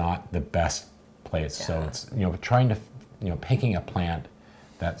sometimes not the best place. Yeah. So it's trying to picking a plant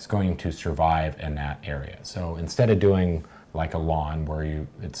that's going to survive in that area. So instead of doing like a lawn where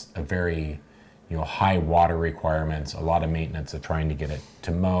it's a very high water requirements, a lot of maintenance of trying to get it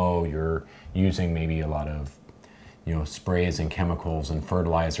to mow, you're using maybe a lot of sprays and chemicals and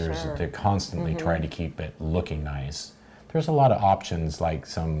fertilizers to constantly try to keep it looking nice. There's a lot of options, like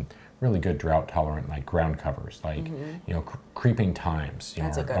some really good drought tolerant, like ground covers, like creeping thymes.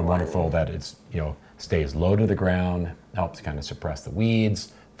 That's a good are wonderful. one. That it's stays low to the ground, helps kind of suppress the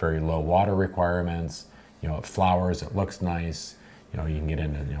weeds. Very low water requirements. It flowers. It looks nice. You can get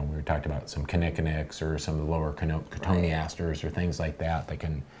into we were talking about some kinnikinics or some of the lower cotoneasters or things like that that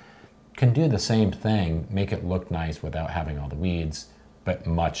can do the same thing, make it look nice without having all the weeds, but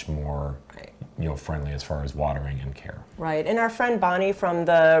much more friendly as far as watering and care. Right, and our friend Bonnie from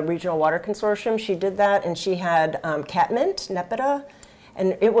the Regional Water Consortium, she did that, and she had catmint, nepeta,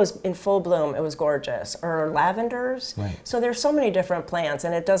 and it was in full bloom. It was gorgeous. Or lavenders. Right. So there's so many different plants,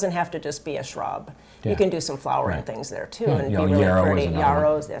 and it doesn't have to just be a shrub. Yeah. You can do some flowering Right. things there too, Yeah, and be really yarrow pretty. is another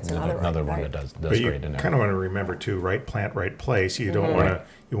Yarrows, that's another one right. that does But you great in there. kind of want to remember too, right plant, right place. You don't want to.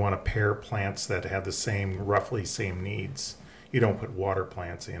 You want to pair plants that have the roughly same needs. You don't put water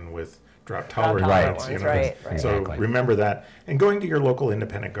plants in with drought tolerant Drought-tolerant plants. ones, right. So Exactly. remember that. And going to your local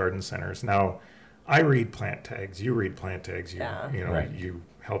independent garden centers. Now, I read plant tags. You read plant tags. Yeah. You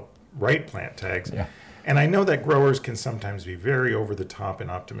help write plant tags. Yeah. And I know that growers can sometimes be very over the top and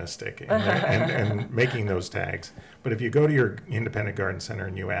optimistic and making those tags. But if you go to your independent garden center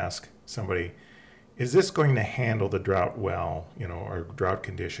and you ask somebody, is this going to handle the drought well, or drought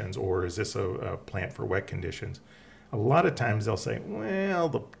conditions, or is this a plant for wet conditions? A lot of times they'll say, well,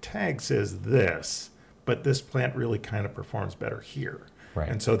 the tag says this, but this plant really kind of performs better here. Right.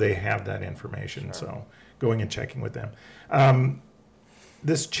 And so they have that information. So going and checking with them.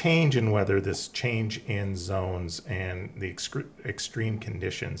 This change in weather, this change in zones and the extreme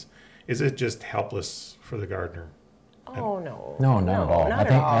conditions, is it just helpless for the gardener? Oh no. No, not at all. Not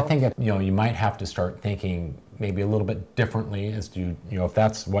I think you might have to start thinking maybe a little bit differently as to if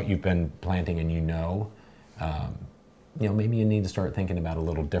that's what you've been planting and maybe you need to start thinking about a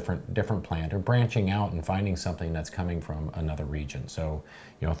little different plant or branching out and finding something that's coming from another region. So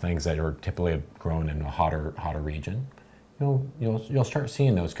things that are typically grown in a hotter region. You'll start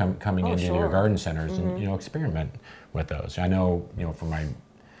seeing those coming into your garden centers and experiment with those. I know for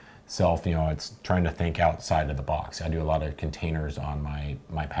myself, it's trying to think outside of the box. I do a lot of containers on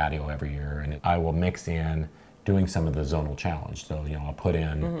my patio every year, and I will mix in doing some of the zonal challenge. So I'll put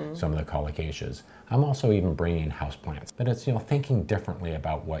in some of the collocaceae. I'm also even bringing in houseplants, but it's thinking differently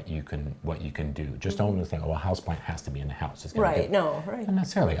about what you can do. Just don't just think, oh, a houseplant has to be in the house. It's gonna Right. No. Right. Not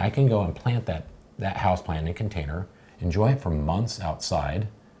necessarily. I can go and plant that houseplant in a container, enjoy it for months outside,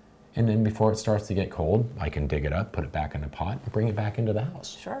 and then before it starts to get cold, I can dig it up, put it back in a pot, and bring it back into the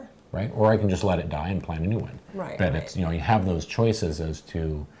house. Sure. Right? Or I can just let it die and plant a new one. Right, But right. it's you have those choices as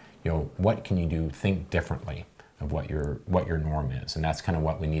to what can you do, think differently of what your norm is, and that's kind of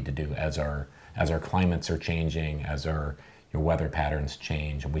what we need to do as our climates are changing, as our weather patterns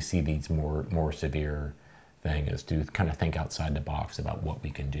change, and we see these more severe thing is to kind of think outside the box about what we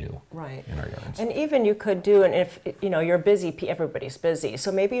can do Right. in our yards. And even you could do, and if you're busy, everybody's busy,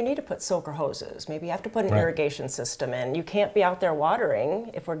 so maybe you need to put soaker hoses. Maybe you have to put an Right. irrigation system in. You can't be out there watering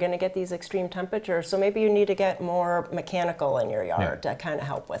if we're going to get these extreme temperatures. So maybe you need to get more mechanical in your yard to kind of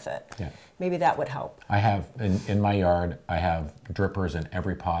help with it. Yeah. Maybe that would help. I have in my yard, I have drippers in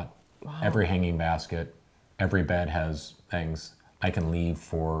every pot, every hanging basket, every bed has things. I can leave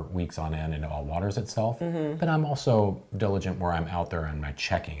for weeks on end and it all waters itself. But I'm also diligent where I'm out there and I'm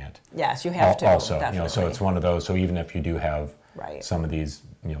checking it. Yes, you have to. Also, definitely. so it's one of those. So even if you do have Right. some of these,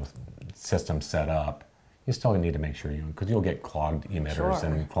 systems set up, you still need to make sure because you'll get clogged emitters Sure.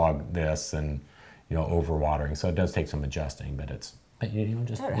 and clog this and overwatering. So it does take some adjusting, but you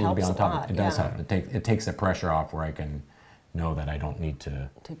just That need to be helps on a top. lot, It does yeah. help. It takes the pressure off where I can know that I don't need to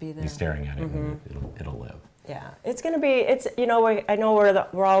be there. staring at it and it'll live. Yeah, it's going to be, I know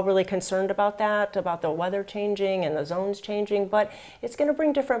we're all really concerned about that, about the weather changing and the zones changing, but it's going to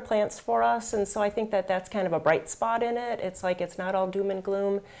bring different plants for us, and so I think that that's kind of a bright spot in it. It's like it's not all doom and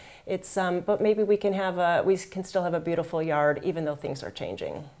gloom. It's but maybe we can still have a beautiful yard even though things are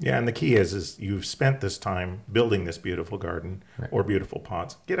changing. Yeah, and the key is you've spent this time building this beautiful garden or beautiful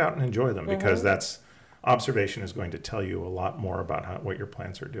pots. Get out and enjoy them because observation is going to tell you a lot more about what your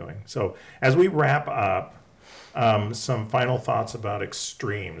plants are doing. So as we wrap up, some final thoughts about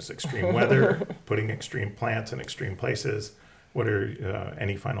extreme weather, putting extreme plants in extreme places. What are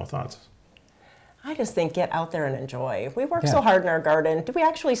any final thoughts? I just think get out there and enjoy. We work Yeah. so hard in our garden. Do we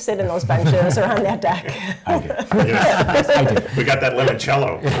actually sit in those benches or on that deck? I do. Yes, I do. we got that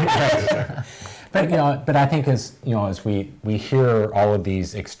limoncello. But I think as we hear all of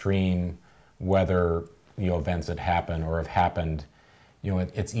these extreme weather events that happen or have happened,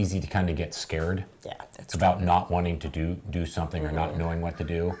 it's easy to kind of get scared that's about not wanting to do something or not knowing what to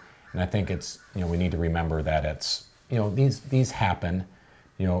do. And I think it's, we need to remember that it's, these happen.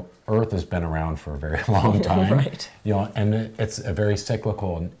 Earth has been around for a very long time. Right. And it's a very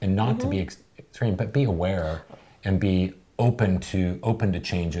cyclical, and not to be extreme, but be aware and be open to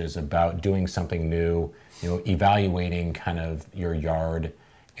changes about doing something new, evaluating kind of your yard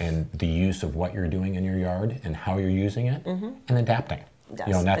and the use of what you're doing in your yard and how you're using it, and adapting.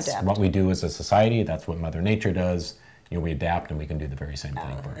 Yes, and that's what we do as a society. That's what Mother Nature does. We adapt, and we can do the very same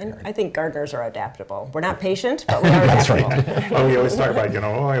thing for our and yard. I think gardeners are adaptable. We're not patient, but we are adaptable. That's right. Well, we always talk about,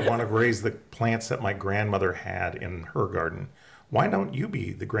 I want to raise the plants that my grandmother had in her garden. Why don't you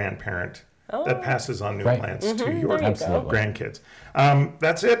be the grandparent that passes on new plants to your grandkids?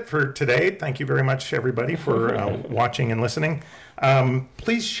 That's it for today. Thank you very much, everybody, for watching and listening.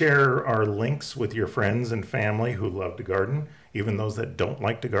 Please share our links with your friends and family who love to garden, even those that don't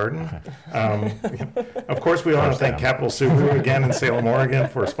like to garden. Of course, we want to thank Capital Subaru again in Salem, Oregon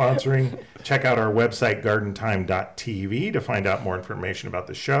for sponsoring. Check out our website, gardentime.tv, to find out more information about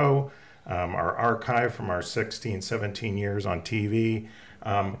the show, our archive from our 16, 17 years on TV.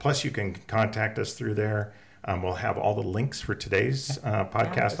 Plus, you can contact us through there. We'll have all the links for today's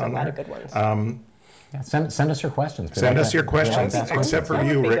podcast on there. A lot of good ones. Send us your questions. Send us your questions, except for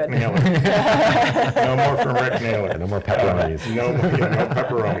you, Rick Naylor. No more from Rick Naylor. No more pepperonis. No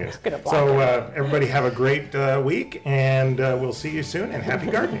pepperonis. So everybody have a great week, and we'll see you soon, and happy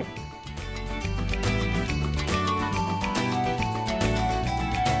gardening.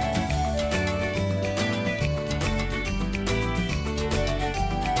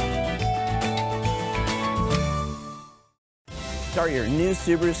 Start your new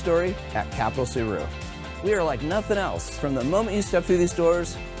Subaru story at Capital Subaru. We are like nothing else. From the moment you step through these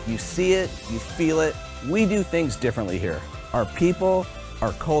doors, you see it, you feel it. We do things differently here. Our people,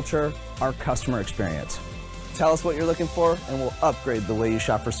 our culture, our customer experience. Tell us what you're looking for, and we'll upgrade the way you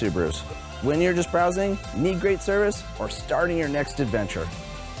shop for Subarus. When you're just browsing, need great service, or starting your next adventure,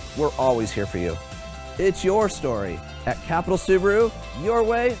 we're always here for you. It's your story at Capital Subaru, your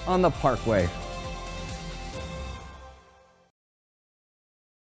way on the Parkway.